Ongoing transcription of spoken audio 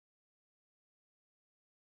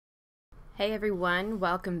Hey everyone,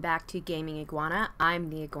 welcome back to Gaming Iguana. I'm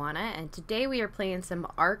the Iguana, and today we are playing some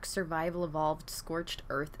ARK Survival Evolved Scorched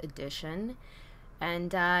Earth Edition.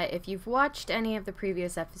 And if you've watched any of the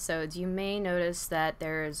previous episodes, you may notice that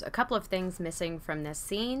there's a couple of things missing from this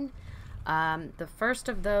scene. The first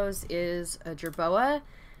of those is a jerboa.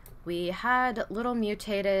 We had little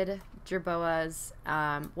mutated jerboas,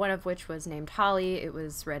 one of which was named Holly. It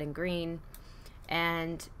was red and green,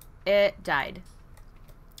 and it died.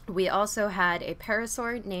 We also had a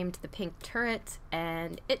parasaur named the Pink Turret,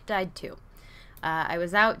 and it died too. I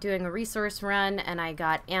was out doing a resource run, and I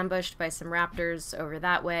got ambushed by some raptors over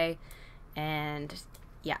that way, and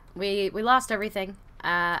yeah, we lost everything.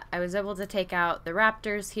 I was able to take out the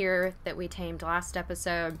raptors here that we tamed last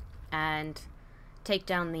episode, and take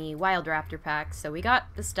down the wild raptor pack, so we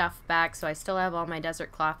got the stuff back, so I still have all my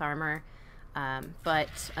desert cloth armor,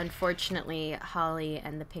 but unfortunately Holly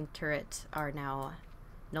and the Pink Turret are now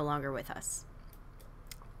no longer with us.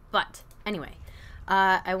 But anyway,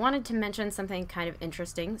 I wanted to mention something kind of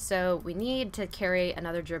interesting. So we need to carry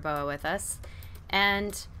another jerboa with us,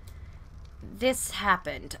 and this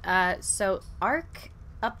happened. So ARK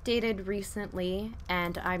updated recently,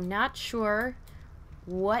 and I'm not sure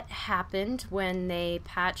what happened when they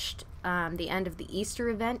patched the end of the Easter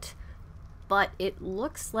event, but it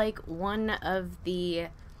looks like one of the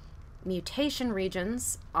mutation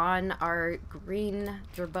regions on our green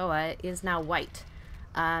jerboa is now white.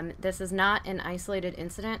 This is not an isolated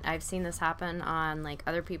incident. I've seen this happen on like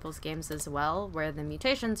other people's games as well, where the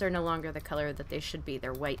mutations are no longer the color that they should be.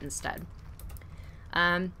 They're white instead.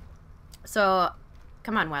 So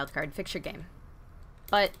come on, wildcard, fix your game.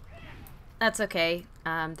 But that's okay.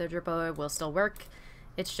 The jerboa will still work.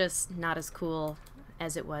 It's just not as cool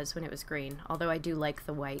as it was when it was green, although I do like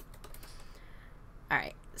the white.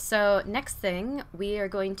 Alright, so next thing, we are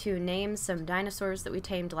going to name some dinosaurs that we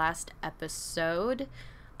tamed last episode,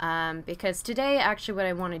 because today actually what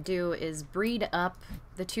I want to do is breed up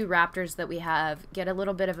the two raptors that we have, get a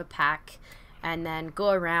little bit of a pack, and then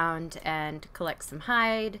go around and collect some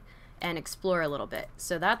hide and explore a little bit.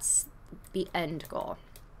 So that's the end goal.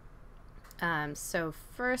 So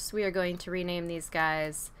first we are going to rename these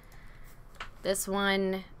guys. This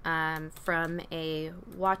one, from a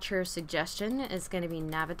watcher suggestion, is going to be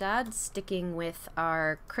Navidad, sticking with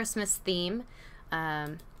our Christmas theme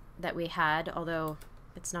that we had, although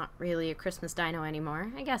it's not really a Christmas dino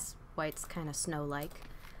anymore. I guess white's kind of snow-like.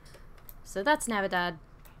 So that's Navidad.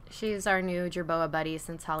 She's our new jerboa buddy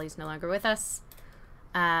since Holly's no longer with us.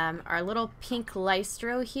 Our little pink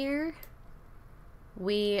Lystro here,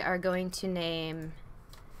 we are going to name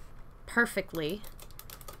perfectly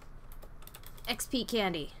XP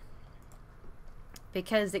Candy,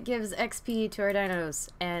 because it gives XP to our dinos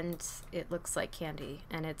and it looks like candy,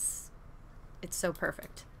 and it's so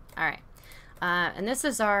perfect. Alright, and this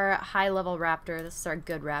is our high level raptor. This is our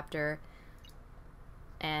good raptor,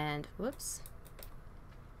 and whoops,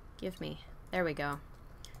 there we go.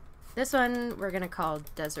 This one we're gonna call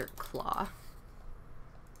Desert Claw.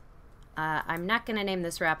 I'm not gonna name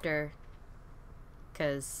this raptor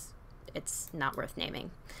because it's not worth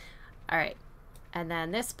naming. Alright, and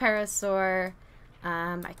then this parasaur,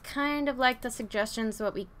 I kind of like the suggestions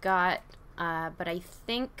what we got, but I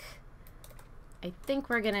think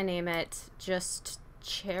we're gonna name it just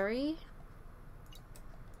Cherry.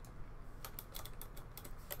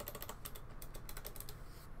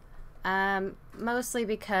 Mostly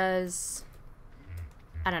because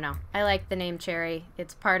I don't know, I like the name Cherry.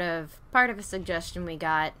 It's part of a suggestion we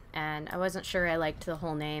got, and I wasn't sure I liked the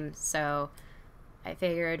whole name, so I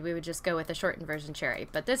figured we would just go with the shortened version Cherry.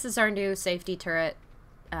 But this is our new safety turret.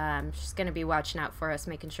 She's going to be watching out for us,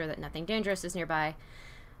 making sure that nothing dangerous is nearby.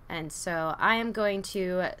 And so I am going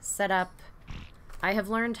to set up... I have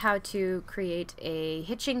learned how to create a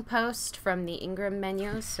hitching post from the Ingram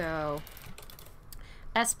menu. So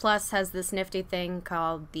S Plus has this nifty thing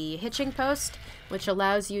called the hitching post, which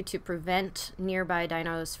allows you to prevent nearby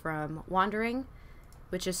dinos from wandering,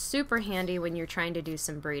 which is super handy when you're trying to do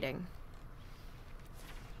some breeding.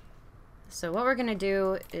 So what we're going to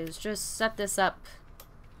do is just set this up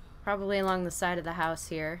probably along the side of the house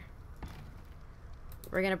here.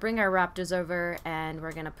 We're going to bring our raptors over, and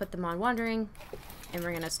we're going to put them on wandering, and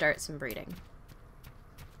we're going to start some breeding.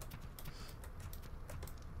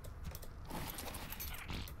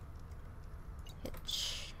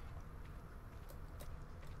 Hitch.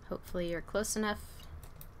 Hopefully you're close enough.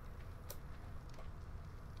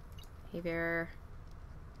 Behavior.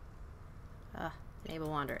 Enable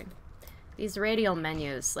wandering. These radial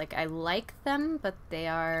menus, like, I like them, but they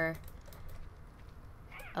are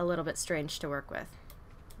a little bit strange to work with.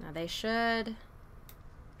 Now they should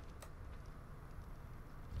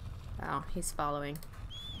Oh, he's following.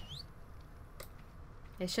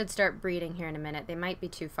 They should start breeding here in a minute. They might be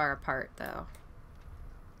too far apart, though.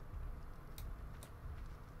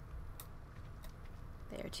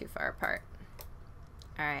 They're too far apart.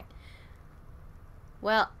 Alright.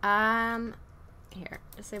 Well, here.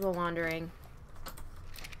 Disable wandering.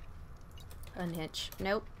 Unhitch.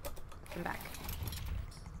 Nope. Come back.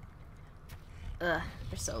 Ugh,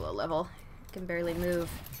 they're so low level. Can barely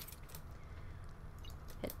move.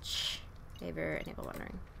 Hitch. Favor, enable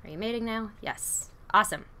wandering. Are you mating now? Yes.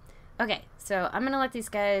 Awesome. Okay, so I'm gonna let these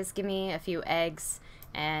guys give me a few eggs,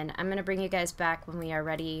 and I'm gonna bring you guys back when we are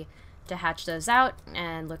ready to hatch those out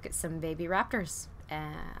and look at some baby raptors.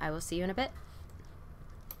 I will see you in a bit.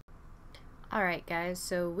 Alright guys,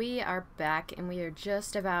 so we are back and we are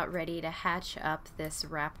just about ready to hatch up this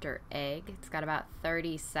raptor egg. It's got about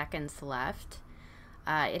 30 seconds left.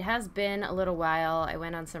 It has been a little while. I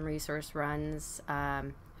went on some resource runs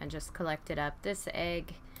and just collected up this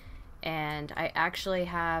egg, and I actually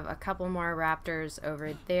have a couple more raptors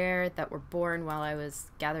over there that were born while I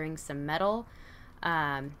was gathering some metal.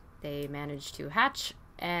 They managed to hatch,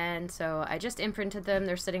 and so I just imprinted them.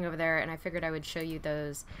 They're sitting over there, and I figured I would show you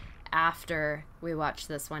those after we watch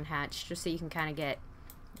this one hatch, just so you can kind of get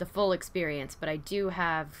the full experience. But I do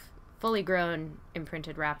have fully grown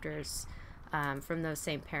imprinted raptors from those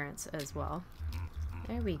same parents as well.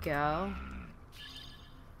 There we go.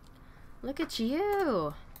 Look at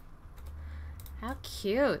you. How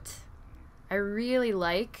cute. I really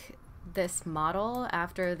like this model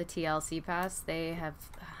after the TLC pass. They have,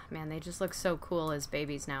 man, they just look so cool as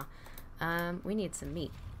babies now. We need some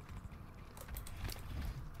meat.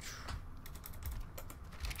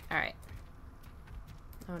 Alright.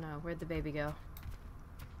 Oh no, where'd the baby go?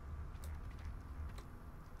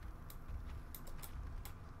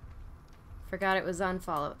 Forgot it was on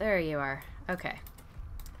follow. There you are. Okay.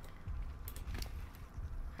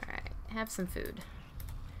 Alright, have some food.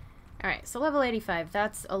 Alright, so level 85,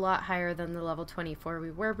 that's a lot higher than the level 24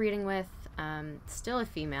 we were breeding with. Still a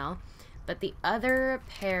female. But the other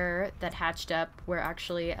pair that hatched up were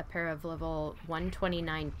actually a pair of level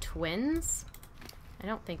 129 twins. I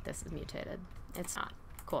don't think this is mutated. It's not.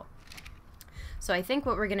 Cool. So I think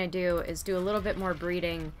what we're going to do is do a little bit more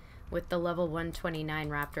breeding with the level 129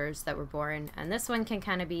 raptors that were born. And this one can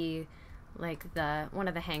kind of be like one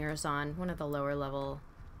of the hangers-on, one of the lower level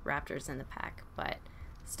raptors in the pack. But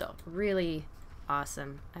still, really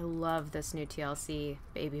awesome. I love this new TLC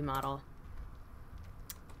baby model.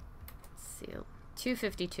 Let's see,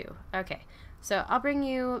 252. Okay, so I'll bring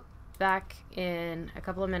you back in a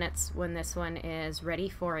couple of minutes when this one is ready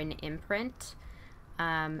for an imprint.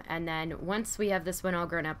 And then once we have this one all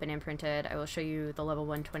grown up and imprinted, I will show you the level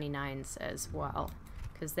 129s as well,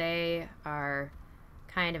 because they are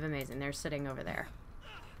kind of amazing. They're sitting over there.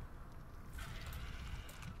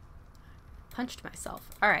 Punched myself.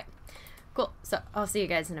 Alright, cool. So I'll see you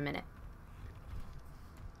guys in a minute.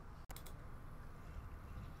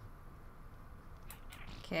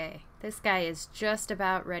 Okay, this guy is just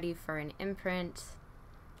about ready for an imprint.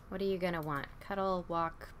 What are you gonna want? Cuddle,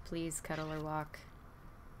 walk, please, cuddle or walk.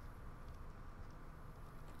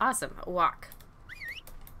 Awesome, walk.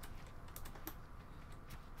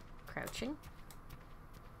 Crouching.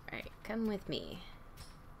 Alright, come with me.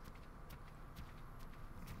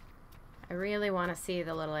 I really want to see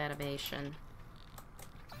the little animation.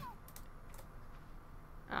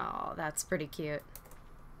 Oh, that's pretty cute.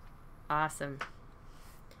 Awesome.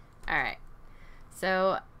 Alright,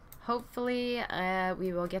 so hopefully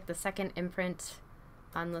we will get the second imprint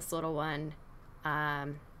on this little one.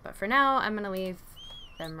 But for now, I'm going to leave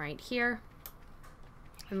them right here.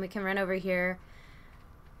 And we can run over here.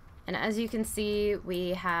 And as you can see,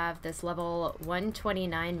 we have this level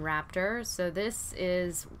 129 raptor. So this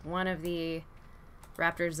is one of the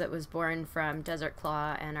raptors that was born from Desert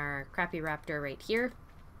Claw and our crappy raptor right here.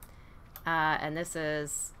 And this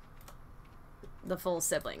is the full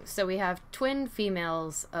siblings. So we have twin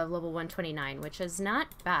females of level 129, which is not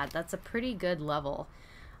bad. That's a pretty good level.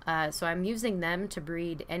 So I'm using them to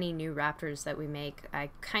breed any new raptors that we make. I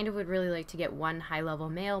kind of would really like to get one high-level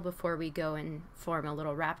male before we go and form a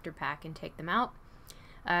little raptor pack and take them out.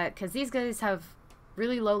 Because these guys have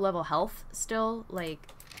really low-level health still. Like,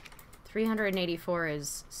 384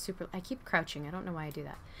 is super... I keep crouching. I don't know why I do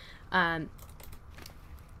that.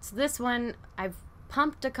 So this one, I've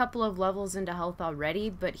pumped a couple of levels into health already,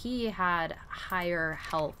 but he had higher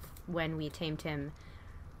health when we tamed him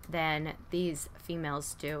than these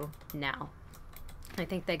females do now. I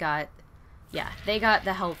think they got, yeah, they got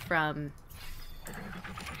the health from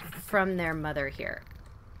their mother here.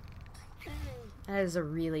 That is a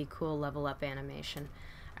really cool level up animation.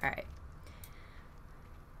 Alright.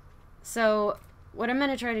 So, what I'm going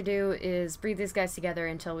to try to do is breed these guys together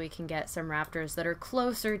until we can get some raptors that are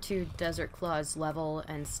closer to Desert Claw's level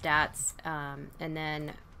and stats, and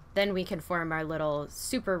then we can form our little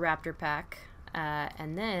super raptor pack,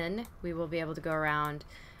 and then we will be able to go around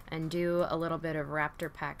and do a little bit of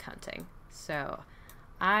raptor pack hunting. So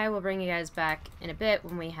I will bring you guys back in a bit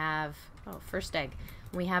when we have, first egg,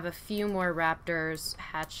 we have a few more raptors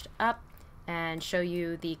hatched up, and show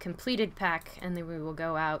you the completed pack, and then we will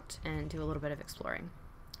go out and do a little bit of exploring.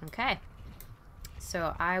 Okay,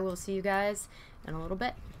 so I will see you guys in a little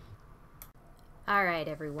bit. Alright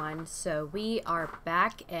everyone, so we are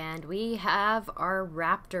back and we have our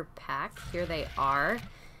raptor pack. Here they are,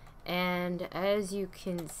 and as you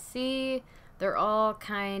can see, they're all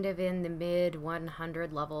kind of in the mid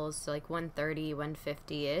 100 levels, so like 130,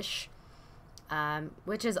 150-ish,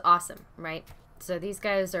 which is awesome, right? So these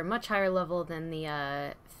guys are much higher level than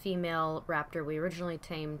the female raptor we originally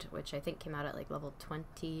tamed, which I think came out at like level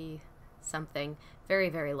 20 something. Very,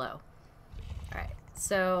 very low. Alright,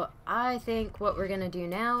 so I think what we're going to do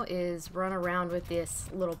now is run around with this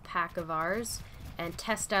little pack of ours and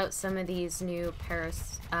test out some of these new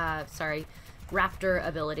raptor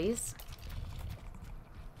abilities.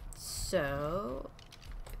 So,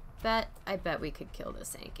 I bet we could kill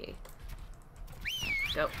this Anki.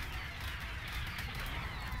 Go.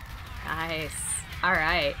 Nice.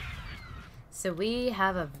 Alright. So we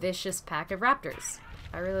have a vicious pack of raptors.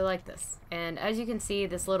 I really like this. And as you can see,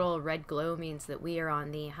 this little red glow means that we are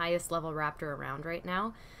on the highest level raptor around right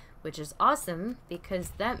now, which is awesome because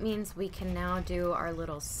that means we can now do our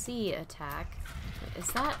little sea attack. Is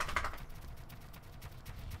that...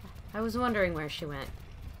 I was wondering where she went.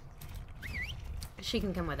 She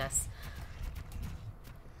can come with us.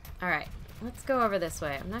 Alright, let's go over this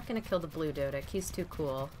way. I'm not going to kill the blue Dodic. He's too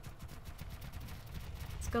cool.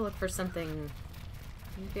 Go look for something.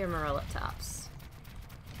 Maybe a Marilla tops.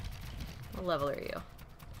 What level are you?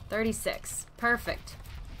 36. Perfect.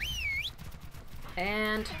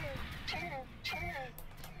 And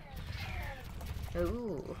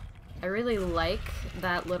ooh, I really like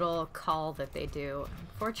that little call that they do.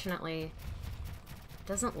 Unfortunately, it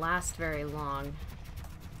doesn't last very long.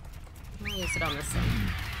 I'm gonna use it on this thing.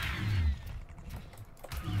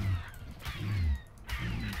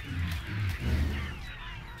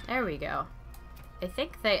 There we go. I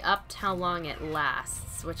think they upped how long it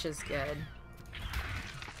lasts, which is good.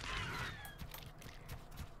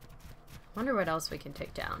 Wonder what else we can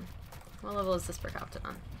take down. What level is this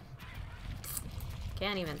Percoptodon?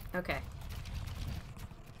 Can't even. Okay.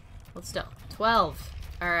 Hold still. 12.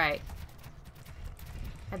 Alright.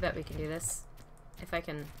 I bet we can do this. If I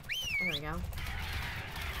can... There we go.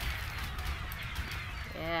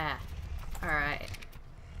 Yeah. Alright.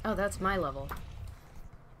 Oh, that's my level.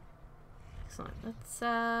 Excellent. Let's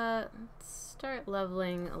start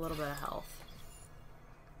leveling a little bit of health.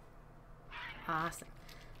 Awesome.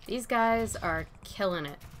 These guys are killing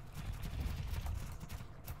it.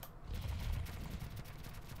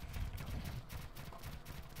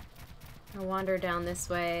 I'll wander down this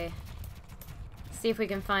way. See if we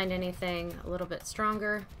can find anything a little bit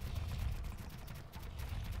stronger.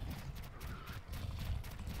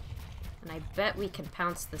 And I bet we can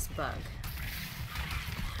pounce this bug.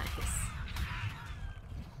 Nice.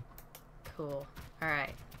 Cool.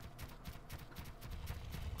 Alright.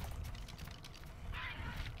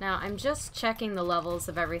 Now, I'm just checking the levels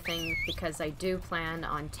of everything because I do plan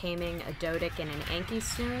on taming a Dodic and an Anki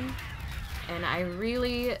soon. And I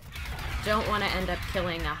really don't want to end up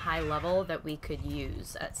killing a high level that we could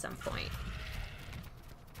use at some point.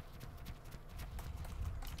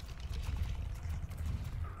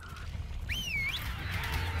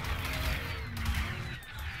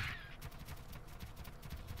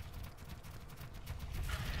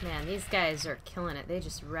 Man, these guys are killing it. They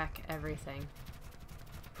just wreck everything.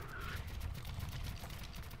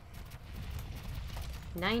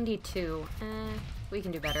 92. We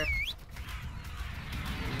can do better.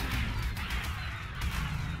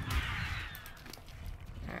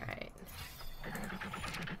 Alright. I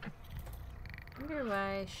wonder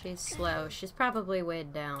why she's slow. She's probably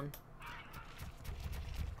weighed down.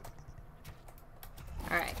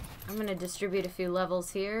 Alright. I'm gonna distribute a few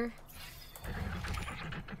levels here.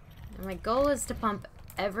 And my goal is to pump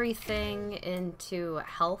everything into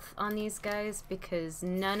health on these guys because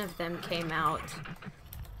none of them came out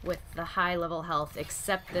with the high level health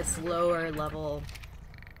except this lower level.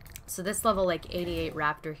 So this level like 88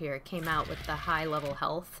 Raptor here came out with the high level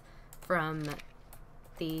health from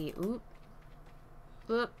the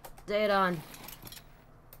stay it on.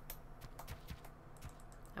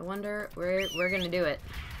 I wonder we're gonna do it.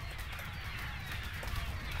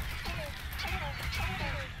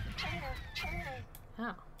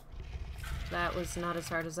 that was not as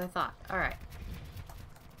hard as I thought. Alright.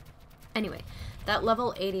 Anyway, that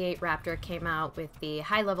level 88 raptor came out with the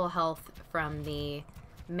high level health from the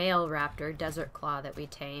male raptor, Desert Claw, that we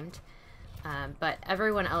tamed. But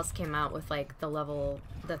everyone else came out with like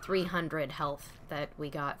the 300 health that we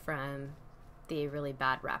got from the really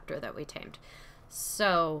bad raptor that we tamed.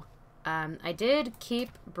 So, I did keep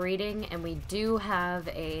breeding, and we do have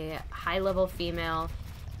a high level female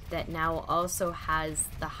that now also has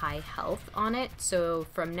the high health on it. So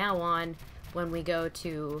from now on, when we go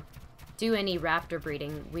to do any raptor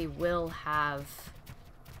breeding, we will have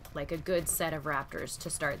like a good set of raptors to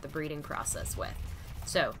start the breeding process with.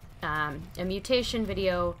 So, a mutation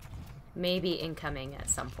video may be incoming at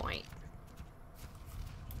some point.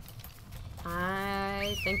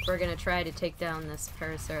 I think we're gonna try to take down this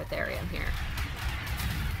Paraceratherium here.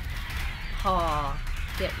 Aw,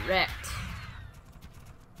 get wrecked.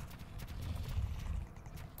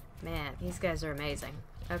 Man, these guys are amazing.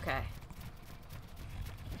 Okay.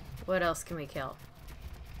 What else can we kill?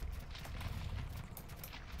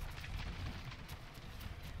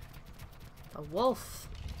 A wolf.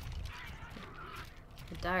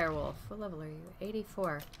 A dire wolf. What level are you?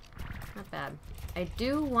 84. Not bad. I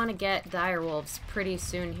do want to get dire wolves pretty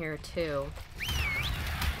soon here too,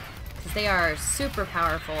 because they are super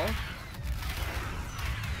powerful.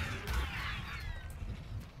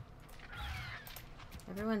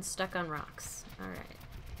 Everyone's stuck on rocks. Alright.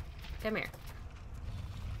 Come here.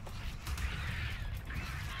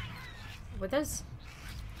 What those?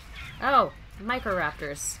 Oh,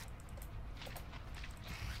 microraptors.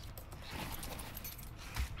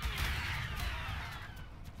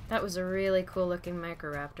 That was a really cool looking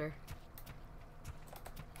microraptor.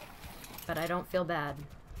 But I don't feel bad.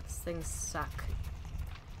 These things suck.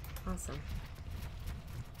 Awesome.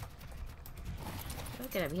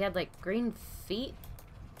 Look at him. He had like green feet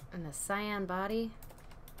and a cyan body.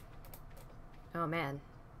 Oh man.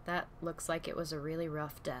 That looks like it was a really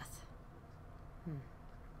rough death.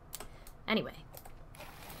 Anyway.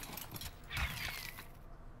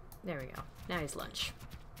 There we go. Now he's lunch.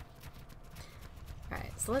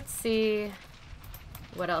 Alright, so let's see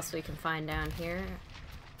what else we can find down here.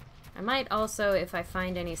 I might also, if I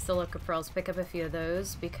find any silica pearls, pick up a few of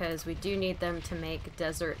those, because we do need them to make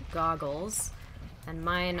desert goggles, and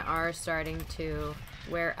mine are starting to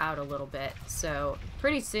wear out a little bit. So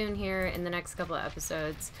pretty soon here, in the next couple of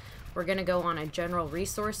episodes, we're going to go on a general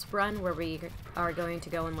resource run where we are going to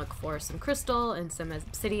go and look for some crystal and some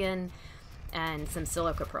obsidian and some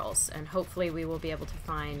silica pearls, and hopefully we will be able to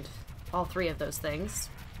find all three of those things,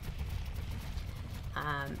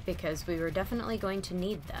 because we were definitely going to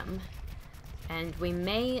need them. And we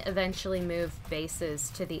may eventually move bases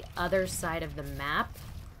to the other side of the map,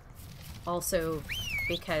 also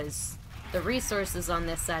because the resources on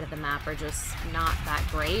this side of the map are just not that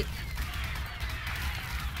great.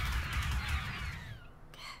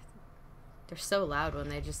 They're so loud when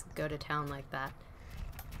they just go to town like that.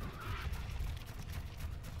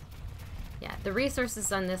 Yeah, the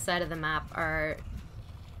resources on this side of the map are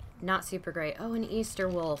not super great. Oh, an Easter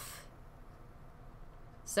wolf.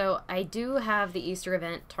 So I do have the Easter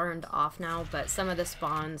event turned off now, but some of the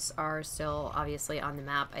spawns are still obviously on the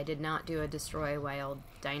map. I did not do a Destroy Wild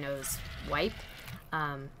Dinos wipe,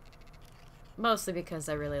 mostly because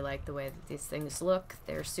I really like the way that these things look.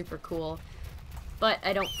 They're super cool, but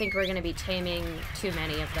I don't think we're going to be taming too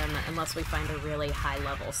many of them unless we find a really high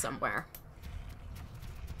level somewhere.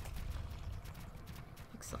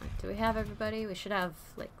 Excellent. Do we have everybody? We should have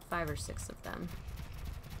like 5 or 6 of them.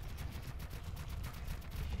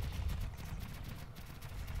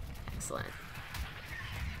 Excellent.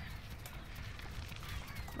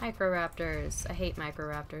 Microraptors. I hate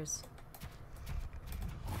microraptors.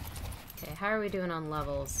 Okay, how are we doing on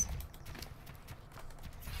levels?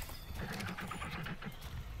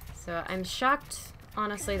 So I'm shocked,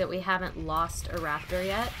 honestly, that we haven't lost a raptor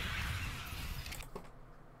yet.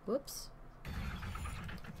 Whoops.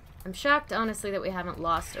 I'm shocked, honestly, that we haven't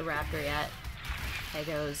lost a raptor yet. Okay,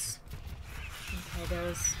 goes. Okay,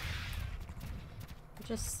 goes.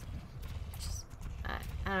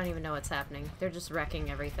 I don't even know what's happening. They're just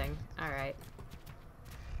wrecking everything. Alright.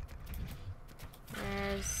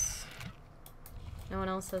 There's... No one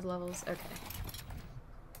else has levels? Okay.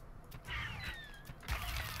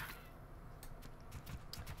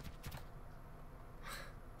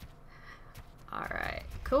 Alright,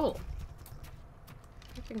 cool.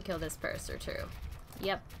 We can kill this purser too.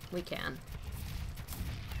 Yep, we can.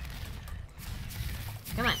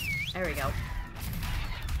 Come on. There we go.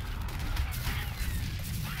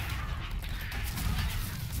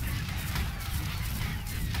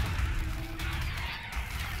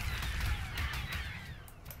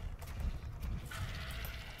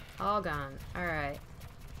 All gone. Alright.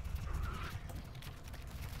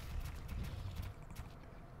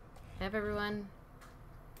 Have everyone?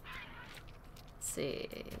 Let's see.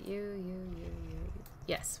 You.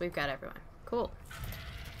 Yes, we've got everyone. Cool.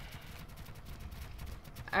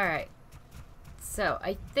 Alright. So,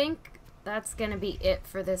 I think that's gonna be it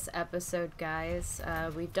for this episode, guys.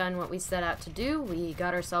 We've done what we set out to do. We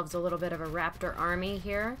got ourselves a little bit of a raptor army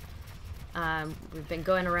here. We've been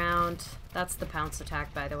going around. That's the pounce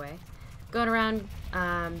attack, by the way. Going around,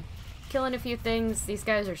 killing a few things. These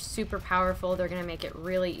guys are super powerful. They're gonna make it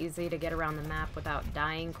really easy to get around the map without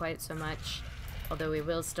dying quite so much. Although we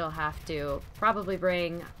will still have to probably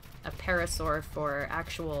bring a parasaur for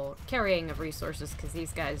actual carrying of resources, because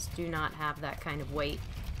these guys do not have that kind of weight.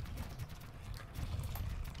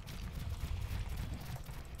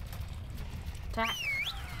 Attack.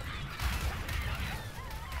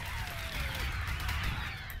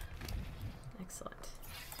 Excellent.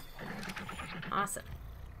 Awesome.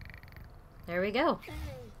 There we go.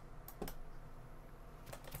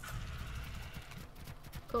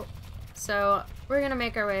 Cool. So, we're gonna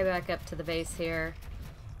make our way back up to the base here.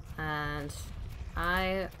 And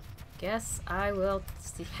I guess I will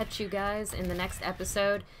catch you guys in the next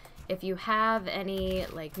episode. If you have any,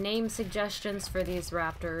 like, name suggestions for these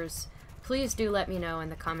raptors, please do let me know in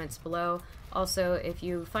the comments below. Also, if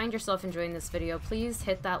you find yourself enjoying this video, please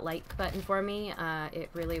hit that like button for me.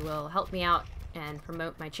 It really will help me out and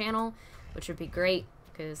promote my channel, which would be great,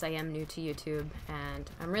 because I am new to YouTube,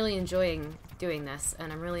 and I'm really enjoying doing this,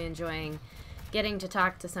 and I'm really enjoying getting to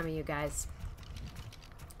talk to some of you guys.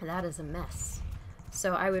 That is a mess.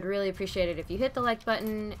 So I would really appreciate it if you hit the like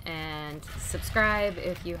button and subscribe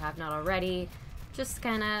if you have not already. Just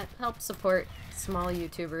kind of help support small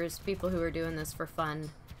YouTubers, people who are doing this for fun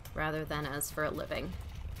rather than as for a living.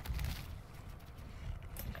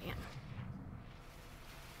 Bam.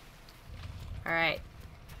 Alright.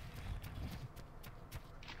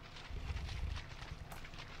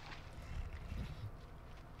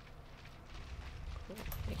 Cool.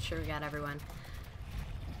 Make sure we got everyone.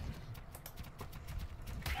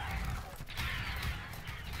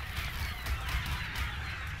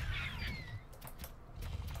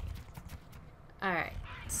 Alright,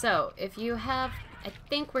 so if you have, I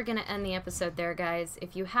think we're going to end the episode there, guys.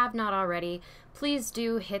 If you have not already, please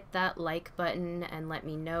do hit that like button and let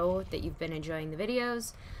me know that you've been enjoying the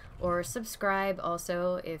videos, or subscribe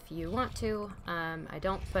also if you want to. I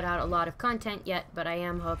don't put out a lot of content yet, but I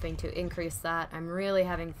am hoping to increase that. I'm really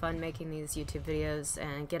having fun making these YouTube videos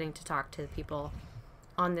and getting to talk to people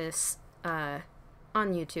on this, on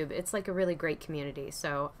YouTube. It's like a really great community,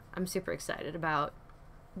 so I'm super excited about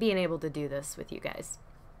being able to do this with you guys.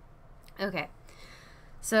 Okay,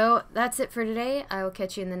 so that's it for today. I will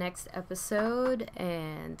catch you in the next episode,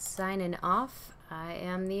 and signing off, I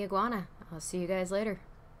am the Iguana. I'll see you guys later.